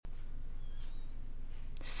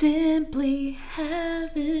Simply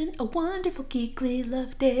having a wonderful geekly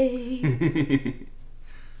love day.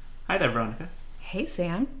 Hi there, Veronica. Hey,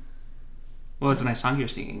 Sam. Well, it's a nice song you're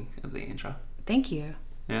singing at the intro. Thank you.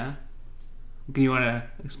 Yeah? Do you want to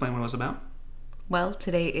explain what it was about? Well,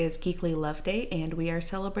 today is Geekly Love Day, and we are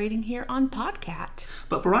celebrating here on Podcat.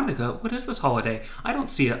 But Veronica, what is this holiday? I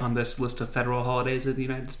don't see it on this list of federal holidays in the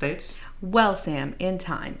United States. Well, Sam, in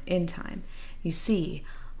time. You see,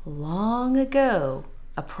 long ago,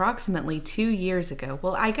 approximately 2 years ago,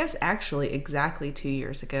 well, I guess actually exactly 2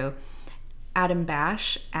 years ago, Adam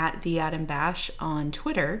Bash, at the Adam Bash on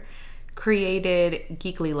Twitter, created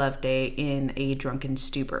Geekly Love Day in a drunken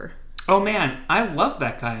stupor. Oh man, I love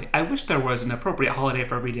that guy. I wish there was an appropriate holiday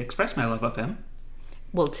for me to express my love of him.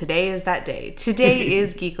 Well, today is that day. Today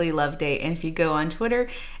is Geekly Love Day, and if you go on Twitter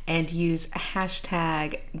and use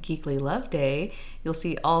hashtag Geekly Love Day, you'll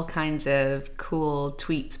see all kinds of cool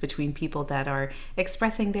tweets between people that are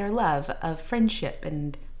expressing their love of friendship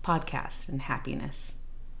and podcasts and happiness.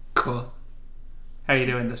 Cool. How are you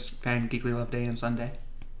doing this fine Geekly Love Day and Sunday?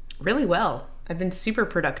 Really well. I've been super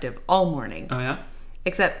productive all morning. Oh yeah?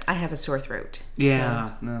 Except I have a sore throat.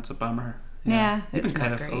 Yeah, no, that's a bummer. Yeah, You've been it's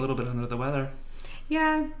kind not of great. a little bit under the weather.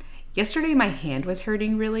 Yeah. Yesterday my hand was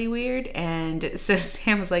hurting really weird, and so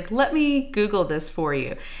Sam was like, let me Google this for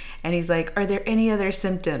you. And he's like, are there any other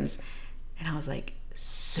symptoms? And I was like,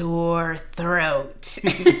 sore throat.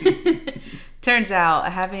 Turns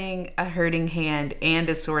out having a hurting hand and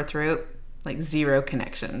a sore throat, like zero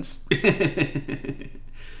connections.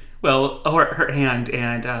 Well, hurt hand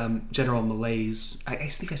and general malaise. I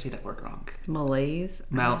think I say that word wrong. Malaise?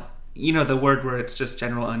 You know the word where it's just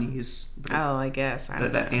general unease. Oh, I guess. I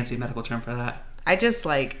don't know. That fancy medical term for that. I just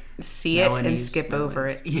like see it and Malaise, skip over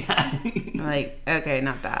it. Yeah. I'm like, okay,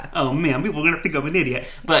 not that. Oh man, people are gonna think I'm an idiot.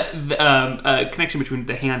 But the connection between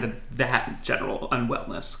the hand and that general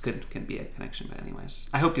unwellness can be a connection. But anyways,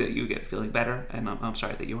 I hope that you get feeling better, and I'm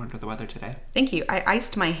sorry that you were under the weather today. Thank you. I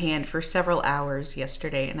iced my hand for several hours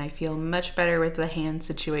yesterday, and I feel much better with the hand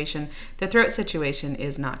situation. The throat situation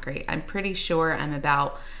is not great. I'm pretty sure I'm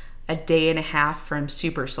about a day and a half from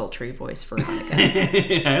super sultry voice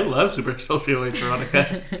Veronica. I love super sultry voice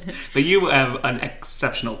Veronica. But you have an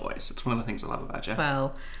exceptional voice. It's one of the things I love about you.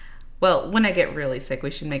 Well, when I get really sick,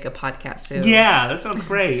 we should make a podcast soon. Yeah, that sounds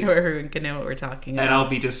great. So everyone can know what we're talking about. And I'll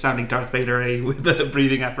be just sounding Darth Vader with a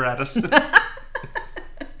breathing apparatus. That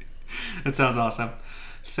sounds awesome.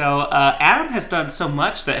 So Adam has done so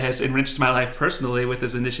much that has enriched my life personally with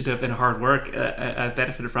his initiative and hard work I've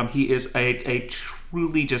benefited from. He is a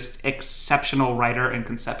truly just exceptional writer and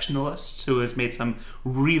conceptualist who has made some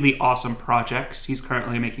really awesome projects. He's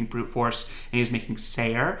currently making Brute Force and he's making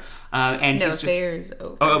Sayer. Sayer's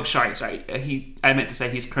over. Oh, sorry. I meant to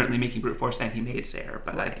say he's currently making Brute Force and he made Sayer,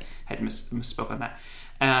 but right. I had misspoke on that.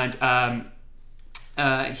 And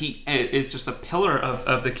he is just a pillar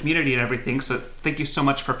of the community and everything. So thank you so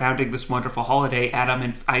much for founding this wonderful holiday, Adam.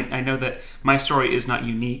 And I know that my story is not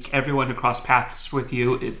unique. Everyone who crossed paths with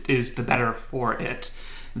you is the better for it.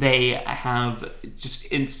 They have just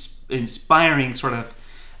inspiring sort of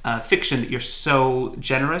fiction that you're so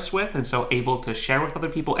generous with and so able to share with other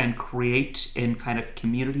people and create in kind of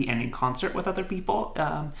community and in concert with other people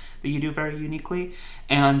that you do very uniquely.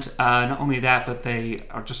 And not only that, but they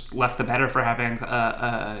are just left the better for having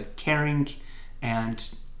a caring and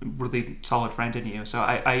really solid friend in you. So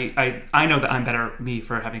I know that I'm better me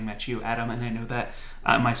for having met you, Adam, and I know that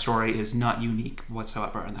my story is not unique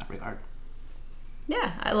whatsoever in that regard.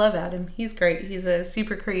 Yeah, I love Adam. He's great. He's a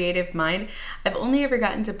super creative mind. I've only ever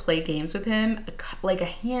gotten to play games with him like a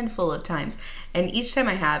handful of times. And each time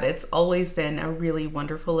I have, it's always been a really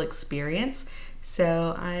wonderful experience.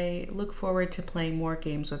 So I look forward to playing more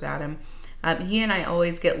games with Adam. He and I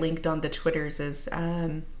always get linked on the Twitters as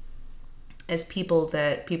people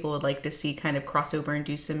that people would like to see kind of cross over and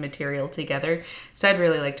do some material together. So I'd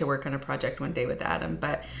really like to work on a project one day with Adam,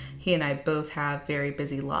 but he and I both have very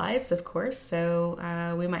busy lives, of course,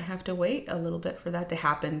 so we might have to wait a little bit for that to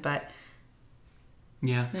happen, but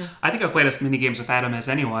yeah. I think I've played as many games with Adam as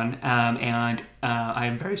anyone, and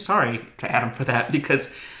I'm very sorry to Adam for that, because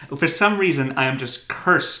for some reason I am just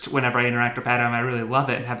cursed whenever I interact with Adam. I really love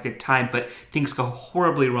it and have a good time, but things go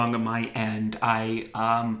horribly wrong on my end. I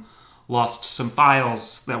lost some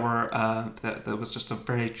files that were that was just a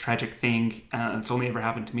very tragic thing. It's only ever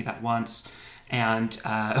happened to me that once, and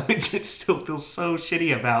which it still feels so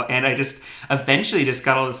shitty about. And I just eventually just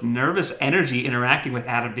got all this nervous energy interacting with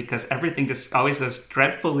Adam because everything just always goes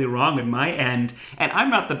dreadfully wrong on my end, and I'm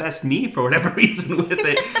not the best me for whatever reason with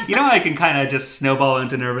it. You know, I can kind of just snowball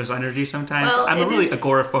into nervous energy sometimes. Well, I'm a really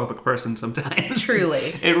agoraphobic person sometimes.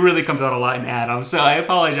 Truly. It really comes out a lot in Adam, so I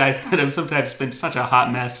apologize that I've sometimes been such a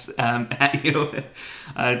hot mess at you.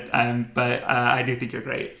 But I do think you're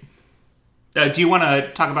great. Do you want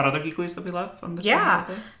to talk about other Geeklies that we love on this? Yeah.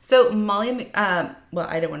 So Molly, well,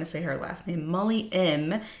 I don't want to say her last name. Molly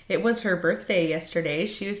M. It was her birthday yesterday.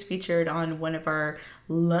 She was featured on one of our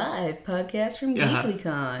live podcasts from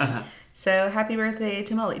GeeklyCon. So happy birthday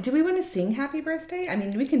to Molly. Do we want to sing happy birthday? I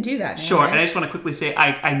mean, we can do that now. Sure. Right? And I just want to quickly say,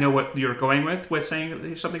 I know what you're going with saying that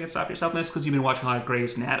there's something that Stop Yourself Miss, because you've been watching a lot of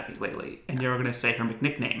Grey's Anatomy lately, and you're going to say her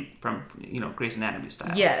nickname from, Grey's Anatomy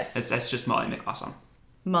style. Yes. That's just Molly McAwesome.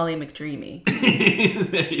 Molly McDreamy.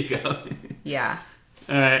 There you go. Yeah.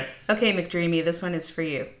 All right. Okay, McDreamy, this one is for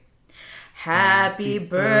you. Happy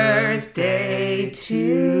birthday to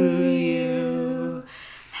you.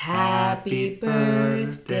 Happy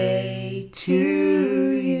birthday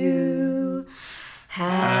to you.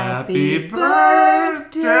 Happy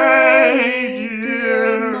birthday,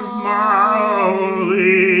 dear Molly.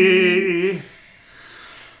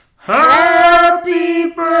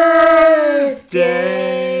 Happy birthday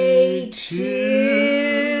to you.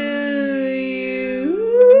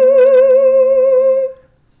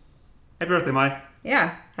 Happy birthday, Molly.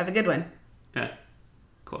 Yeah, have a good one. Yeah.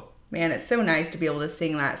 Cool. Man, it's so nice to be able to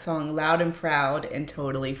sing that song loud and proud and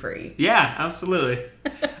totally free. Yeah, absolutely.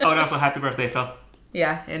 Oh, and also happy birthday, Phil.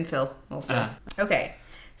 Yeah, and Phil also. Okay,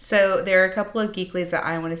 so there are a couple of Geeklies that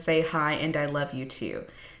I want to say hi and I love you to.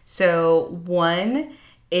 So one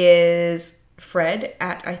is Fred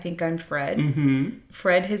at I Think I'm Fred. Mm-hmm.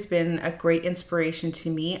 Fred has been a great inspiration to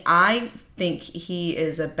me. I think he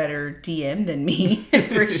is a better DM than me,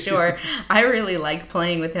 for sure. I really like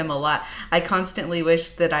playing with him a lot. I constantly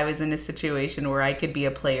wish that I was in a situation where I could be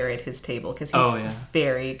a player at his table because he's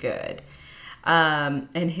very good.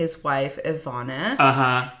 And his wife,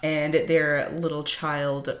 Ivana. And their little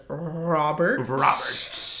child, Robert.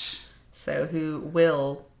 So who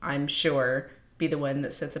will, I'm sure, be the one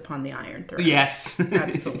that sits upon the Iron Throne. Yes.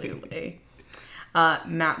 Absolutely.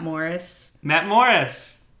 Matt Morris.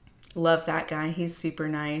 Love that guy. He's super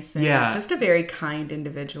nice. And just a very kind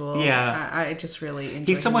individual. Yeah. I just really enjoy him.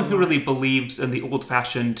 He's someone who really believes in the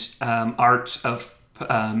old-fashioned art of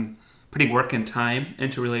putting work and time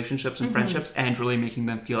into relationships and friendships and really making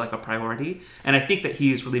them feel like a priority. And I think that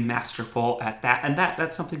he's really masterful at that. And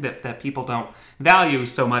that's something that people don't value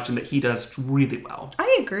so much and that he does really well.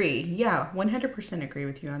 I agree. Yeah, 100% agree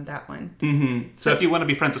with you on that one. Mm-hmm. So if you want to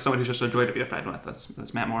be friends with someone who's just a joy to be a friend with,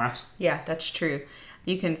 that's Matt Morris. Yeah, that's true.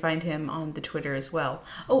 You can find him on the Twitter as well.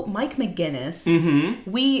 Oh, Mike McGinnis.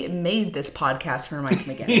 We made this podcast for Mike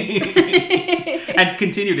McGinnis. And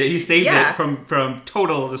continued it. He saved it from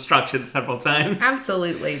total destruction several times.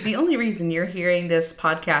 Absolutely. The only reason you're hearing this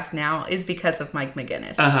podcast now is because of Mike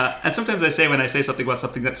McGinnis. And sometimes I say when I say something about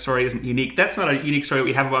something, that story isn't unique. That's not a unique story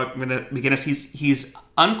we have about McGinnis. He's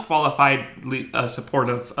unqualifiedly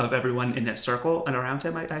supportive of everyone in his circle and around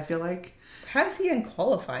him, I feel like. How is he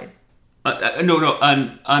unqualified? I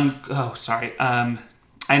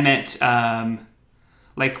meant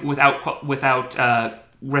like without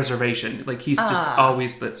reservation. Like he's just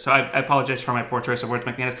always so I apologize for my poor choice of words,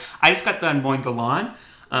 McManus. I just got done mowing the lawn.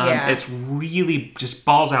 It's really just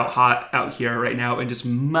balls out hot out here right now and just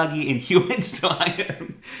muggy and humid. So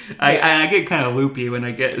I get kind of loopy when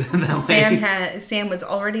I get that way. Sam was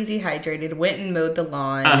already dehydrated, went and mowed the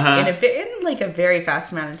lawn in like a very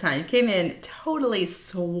fast amount of time. Came in totally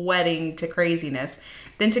sweating to craziness,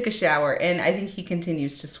 then took a shower, and I think he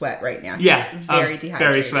continues to sweat right now. He's very dehydrated.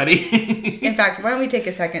 Very sweaty. In fact, why don't we take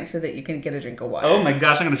a second so that you can get a drink of water? Oh my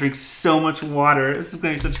gosh, I'm going to drink so much water. This is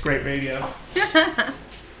going to be such great radio.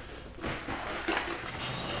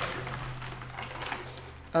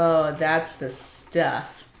 Oh, that's the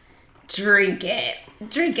stuff. Drink it.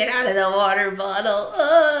 Drink it out of the water bottle.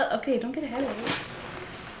 Okay, don't get ahead of it.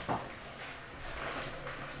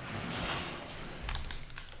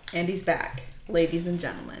 And he's back, ladies and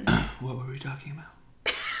gentlemen. What were we talking about?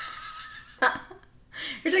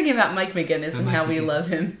 You're talking about Mike McGinnis and how we love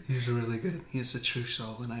him. He's really good. He's a true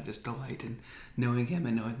soul, and I just delight in knowing him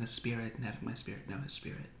and knowing his spirit and having my spirit know his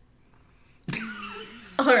spirit.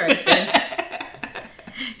 All right, then.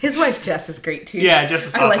 His wife Jess is great too. Yeah, Jess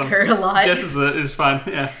is awesome. I like her a lot. Jess is fun.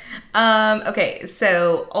 Yeah. Okay,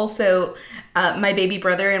 so also my baby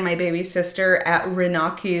brother and my baby sister at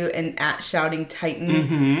Renaku and at Shouting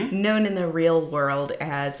Titan, known in the real world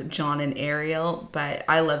as John and Ariel, but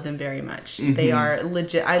I love them very much. They are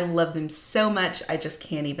legit. I love them so much. I just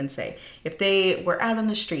can't even say. If they were out on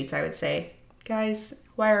the streets, I would say, guys,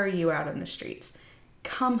 why are you out on the streets?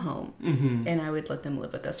 Come home. And I would let them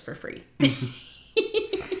live with us for free.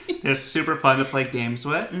 They're super fun to play games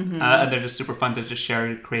with. And they're just super fun to just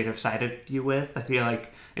share a creative side of you with. I feel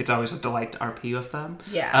like it's always a delight to RP with them.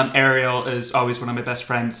 Yeah. Ariel is always one of my best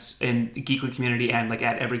friends in the Geekly community, and like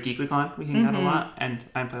at every GeeklyCon we hang out a lot and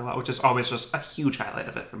I play a lot, which is always just a huge highlight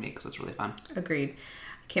of it for me because it's really fun. Agreed.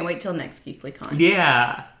 Can't wait till next GeeklyCon.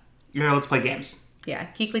 Yeah. You're able to play games. Yeah.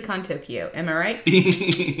 GeeklyCon Tokyo. Am I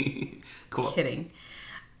right? Cool. Kidding.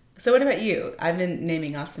 So what about you? I've been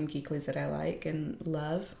naming off some Geeklies that I like and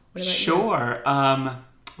love. What about you? Sure.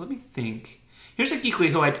 Let me think. Here's a Geekly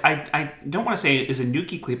who I don't want to say is a new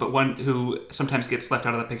Geekly, but one who sometimes gets left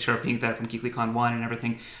out of the picture of being there from GeeklyCon 1 and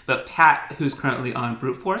everything. But Pat, who's currently on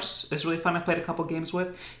Brute Force, is really fun. I've played a couple games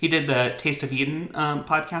with. He did the Taste of Eden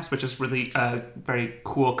podcast, which is really a very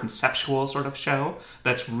cool conceptual sort of show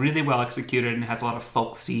that's really well executed and has a lot of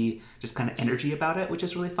folksy just kind of energy about it, which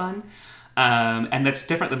is really fun. And that's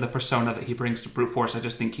different than the persona that he brings to Brute Force. I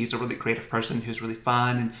just think he's a really creative person who's really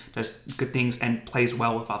fun and does good things and plays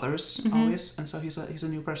well with others always. And so he's a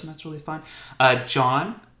new person that's really fun.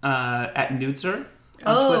 John at Nudzer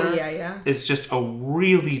on Twitter is just a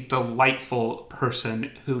really delightful person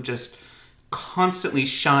who just constantly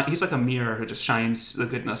shines. He's like a mirror who just shines the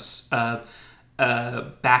goodness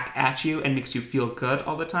back at you and makes you feel good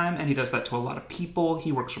all the time, and he does that to a lot of people.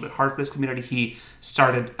 He works really hard for his community. He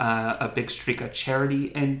started a big streak of charity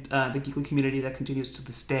in the Geekly community that continues to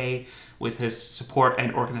this day with his support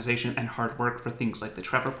and organization and hard work for things like the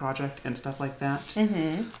Trevor Project and stuff like that.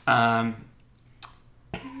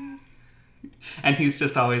 And he's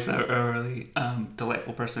just always a really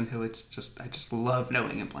delightful person who I just love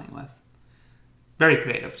knowing and playing with. Very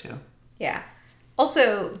creative too. Yeah.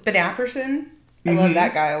 Also, Ben Apperson. I love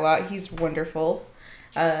that guy a lot. He's wonderful.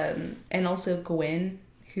 And also Gwen,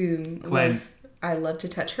 I love to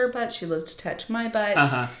touch her butt. She loves to touch my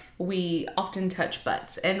butt. We often touch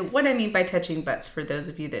butts. And what I mean by touching butts, for those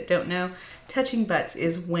of you that don't know, touching butts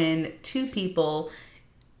is when two people,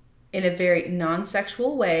 in a very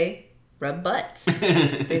non-sexual way, rub butts.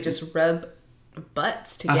 They just rub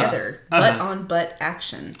butts together. Butt on butt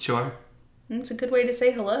action. Sure. And it's a good way to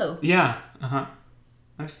say hello. Yeah.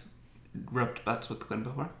 I've rubbed butts with Gwen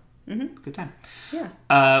before. Good time.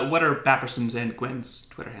 Yeah. What are Bapperson's and Gwen's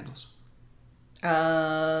Twitter handles?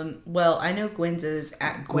 Well, I know Gwen's is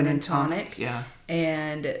at Gwen and Tonic. Yeah.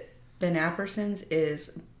 And Ben Apperson's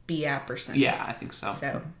is B Apperson. Yeah, I think so.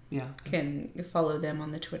 So yeah, can follow them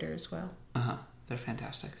on the Twitter as well. They're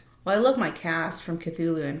fantastic. Well, I love my cast from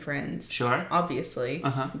Cthulhu and Friends. Sure. Obviously.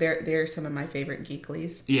 They're some of my favorite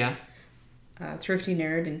Geeklies. Yeah. Thrifty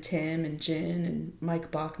Nerd and Tim and Jen and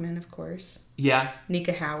Mike Bachman, of course. Yeah.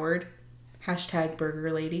 Nika Howard. #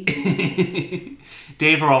 Burger Lady.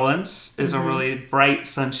 Dave Rollins is a really bright,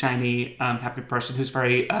 sunshiny, happy person who's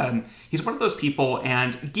very, he's one of those people,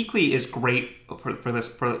 and Geekly is great for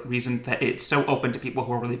the reason that it's so open to people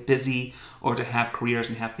who are really busy or to have careers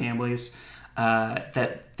and have families,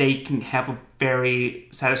 that they can have a very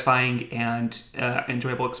satisfying and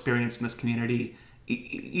enjoyable experience in this community.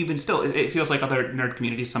 Even still, it feels like other nerd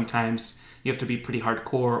communities sometimes you have to be pretty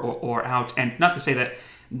hardcore or out. And not to say that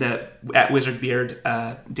at Wizard Beard,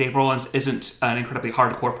 Dave Rollins isn't an incredibly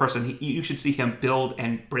hardcore person. You should see him build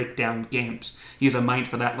and break down games. He has a mind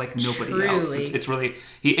for that like nobody else. It's really,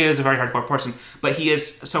 he is a very hardcore person, but he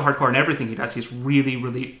is so hardcore in everything he does. He's really,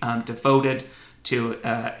 really devoted to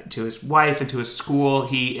his wife and to his school.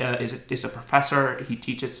 He is a professor. He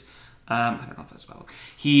teaches. I don't know if that's spelled.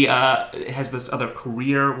 He has this other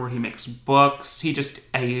career where he makes books. He just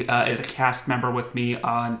is a cast member with me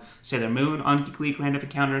on Sailor Moon on Geekly Random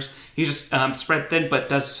Encounters. He's just spread thin, but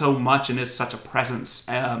does so much and is such a presence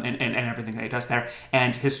in everything that he does there.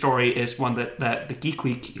 And his story is one that the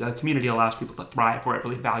Geekly community allows people to thrive, where it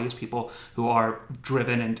really values people who are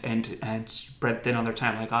driven and spread thin on their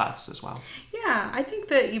time like us as well. Yeah, I think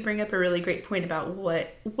that you bring up a really great point about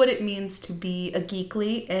what it means to be a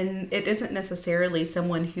Geekly, and it isn't necessarily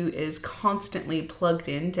someone who is constantly plugged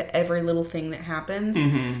into every little thing that happens.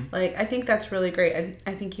 Like, I think that's really great.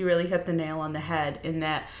 I think you really hit the nail on the head in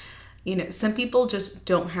that, you know, some people just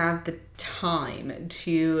don't have the time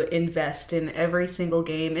to invest in every single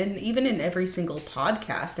game and even in every single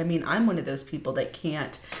podcast. I mean, I'm one of those people that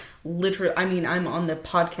can't I'm on the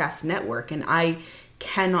podcast network and I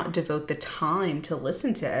cannot devote the time to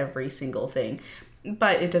listen to every single thing.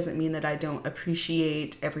 But it doesn't mean that I don't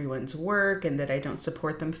appreciate everyone's work and that I don't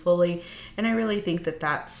support them fully. And I really think that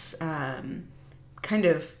that's kind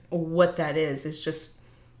of what that is just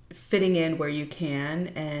fitting in where you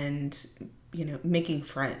can and, making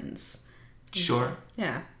friends. Sure. So,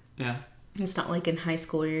 yeah. Yeah. It's not like in high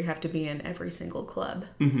school where you have to be in every single club.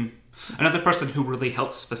 Mm-hmm. Another person who really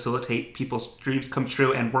helps facilitate people's dreams come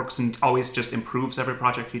true and works and always just improves every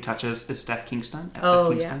project he touches is Steph Kingston.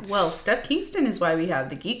 Yeah. Well, Steph Kingston is why we have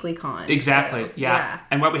the GeeklyCon. Exactly. So, yeah.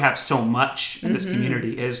 And why we have so much in this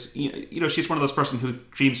community is, she's one of those person who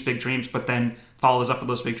dreams big dreams, but then follows up with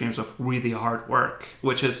those big dreams with really hard work,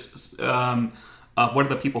 which is one of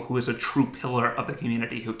the people who is a true pillar of the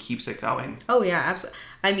community who keeps it going. Oh, yeah, absolutely.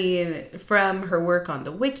 I mean, from her work on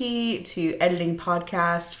the wiki to editing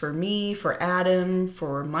podcasts for me, for Adam,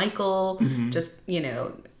 for Michael, just,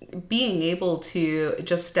 being able to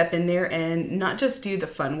just step in there and not just do the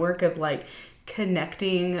fun work of like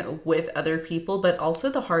connecting with other people, but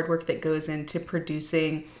also the hard work that goes into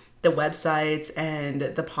producing the websites and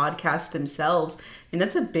the podcasts themselves. And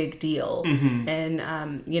that's a big deal. And,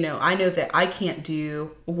 I know that I can't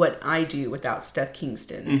do what I do without Steph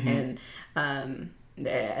Kingston. And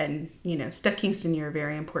Steph Kingston, you're a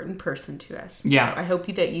very important person to us. Yeah. So I hope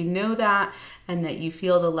that you know that and that you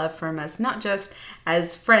feel the love from us, not just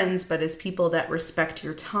as friends, but as people that respect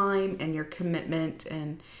your time and your commitment.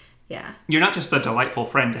 And yeah. You're not just a delightful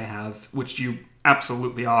friend to have, which you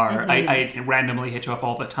absolutely are. I randomly hit you up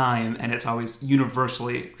all the time, and it's always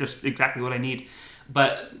universally just exactly what I need.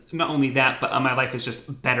 But not only that, but my life is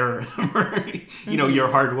just better for, your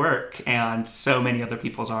hard work, and so many other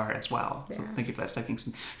people's are as well. So thank you for that, Steph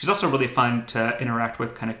Kingston. She's also really fun to interact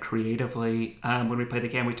with kind of creatively. When we play the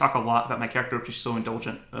game, we talk a lot about my character, which is so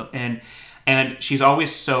indulgent. And she's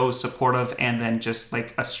always so supportive and then just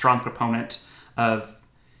like a strong proponent of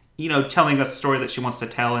telling us a story that she wants to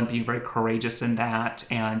tell and being very courageous in that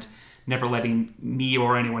and never letting me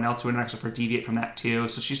or anyone else who interacts with her deviate from that too.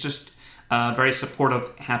 So she's just very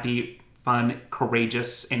supportive, happy, fun,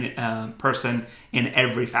 courageous person in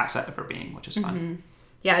every facet of her being, which is fun.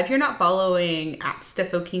 Yeah, if you're not following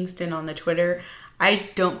 @Steffo Kingston on the Twitter, I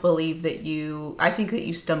don't believe that I think that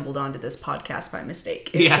you stumbled onto this podcast by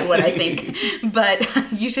mistake, is what I think. But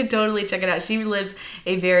you should totally check it out. She lives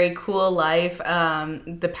a very cool life.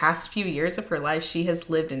 The past few years of her life, she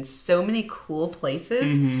has lived in so many cool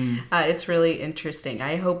places. It's really interesting.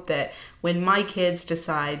 I hope that when my kids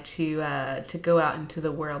decide to go out into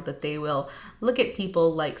the world, that they will look at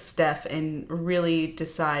people like Steph and really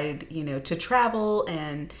decide, to travel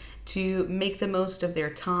and to make the most of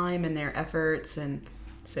their time and their efforts. And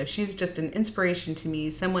so she's just an inspiration to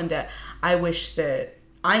me, someone that I wish that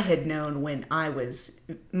I had known when I was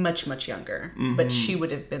much, much younger, but she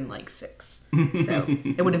would have been like 6. So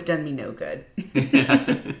it would have done me no good.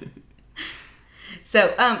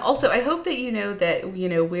 So, also, I hope that you know that,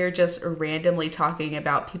 we're just randomly talking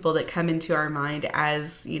about people that come into our mind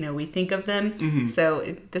as, we think of them.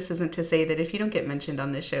 So this isn't to say that if you don't get mentioned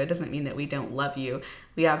on this show, it doesn't mean that we don't love you.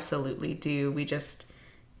 We absolutely do. We just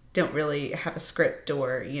don't really have a script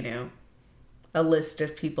or, a list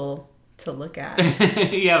of people to look at.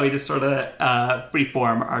 Yeah, we just sort of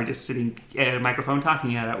freeform are just sitting at a microphone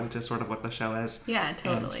talking at it, which is sort of what the show is. Yeah,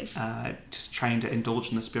 totally. And, just trying to indulge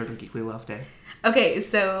in the spirit of Geekly Love Day. Okay,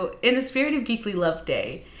 so in the spirit of Geekly Love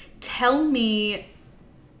Day, tell me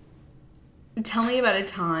about a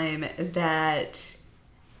time that,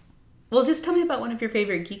 well, just tell me about one of your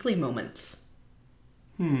favorite Geekly moments.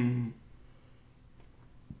 There's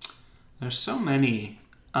so many.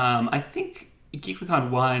 I think GeeklyCon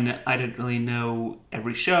 1, I didn't really know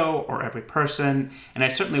every show or every person, and I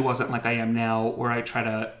certainly wasn't like I am now, where I try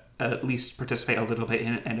to at least participate a little bit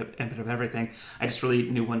in a bit of everything. I just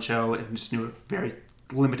really knew one show and just knew a very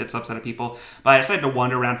limited subset of people. But I decided to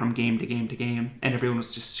wander around from game to game to game, and everyone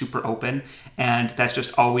was just super open. And that's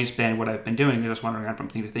just always been what I've been doing, just wandering around from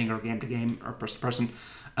thing to thing or game to game or person to person,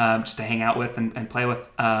 just to hang out with and play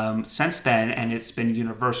with since then. And it's been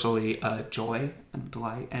universally a joy and a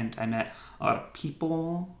delight. And I met a lot of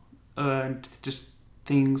people and just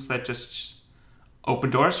things that just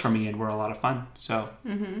open doors for me and were a lot of fun. So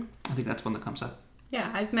I think that's one that comes up.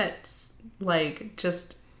 Yeah, I've met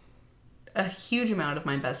just a huge amount of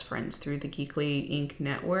my best friends through the Geekly Inc.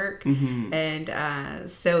 network. And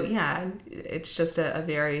so, yeah, it's just a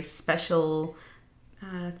very special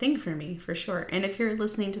thing for me, for sure. And if you're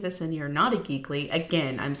listening to this and you're not a Geekly,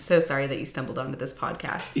 again, I'm so sorry that you stumbled onto this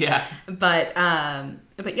podcast. Yeah. But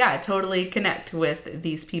yeah, totally connect with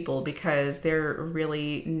these people because they're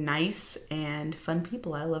really nice and fun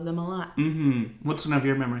people. I love them a lot. Mm-hmm. What's one of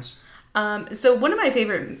your memories? So one of my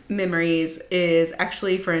favorite memories is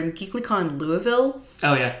actually from GeeklyCon Louisville.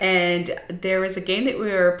 Oh, yeah. And there was a game that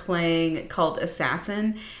we were playing called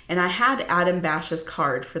Assassin, and I had Adam Bash's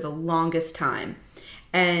card for the longest time.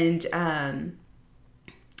 And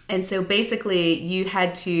so basically you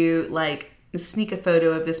had to like sneak a photo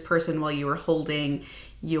of this person while you were holding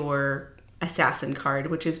your assassin card,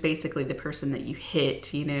 which is basically the person that you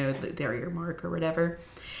hit, you know, they're your mark or whatever.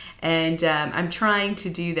 And I'm trying to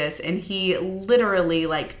do this, and he literally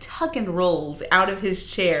like tuck and rolls out of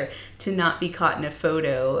his chair to not be caught in a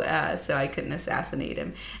photo, so I couldn't assassinate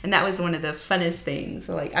him. And that was one of the funnest things.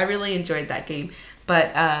 So, like, I really enjoyed that game,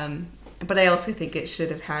 but I also think it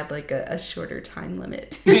should have had like a shorter time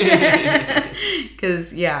limit.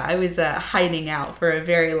 Because yeah, I was hiding out for a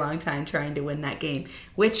very long time trying to win that game,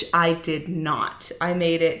 which I did not. I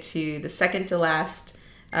made it to the second to last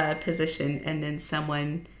position, and then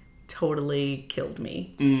someone totally killed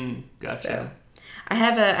me. Gotcha. So I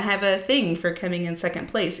have a thing for coming in second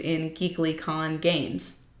place in GeeklyCon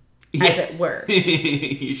games, as it were.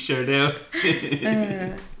 You sure do.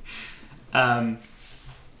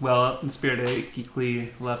 Well, in the spirit of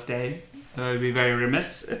Geekly Love Day, I would be very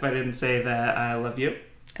remiss if I didn't say that I love you.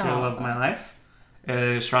 You're the love of my life.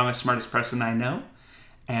 You're the strongest, smartest person I know.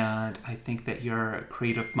 And I think that your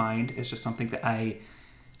creative mind is just something that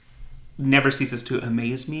never ceases to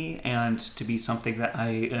amaze me and to be something that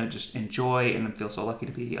I just enjoy and feel so lucky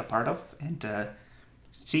to be a part of and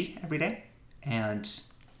see every day. And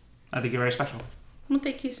I think you're very special. Well,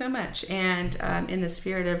 thank you so much. And in the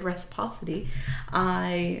spirit of reciprocity,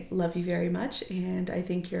 I love you very much, and I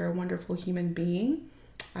think you're a wonderful human being.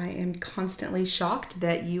 I am constantly shocked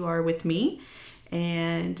that you are with me,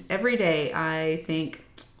 and every day I think,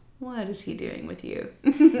 what is he doing with you?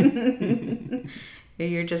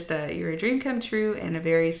 You're a dream come true and a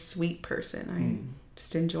very sweet person. I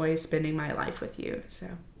just enjoy spending my life with you. So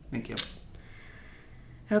thank you.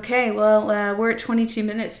 Okay, well, we're at 22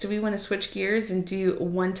 minutes. Do we want to switch gears and do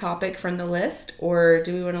one topic from the list, or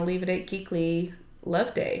do we want to leave it at Geekly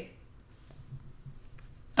Love Day?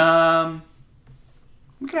 We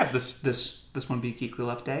could have this one be Geekly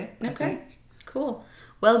Love Day. Okay, cool.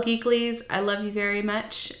 Well, Geeklies, I love you very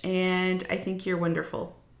much, and I think you're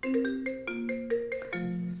wonderful.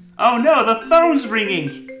 Oh no, the phone's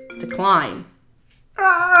ringing! Decline.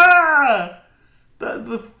 Ah!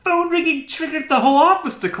 The phone ringing triggered the whole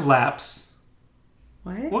office to collapse.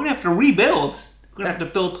 What? We're going to have to rebuild. We're going to have to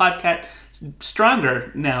build Podcat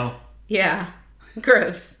stronger now. Yeah.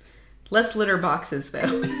 Gross. Less litter boxes,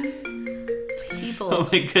 though. People. Oh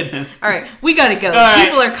my goodness. All right. We got to go. All right.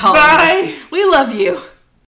 People are calling us. We love you.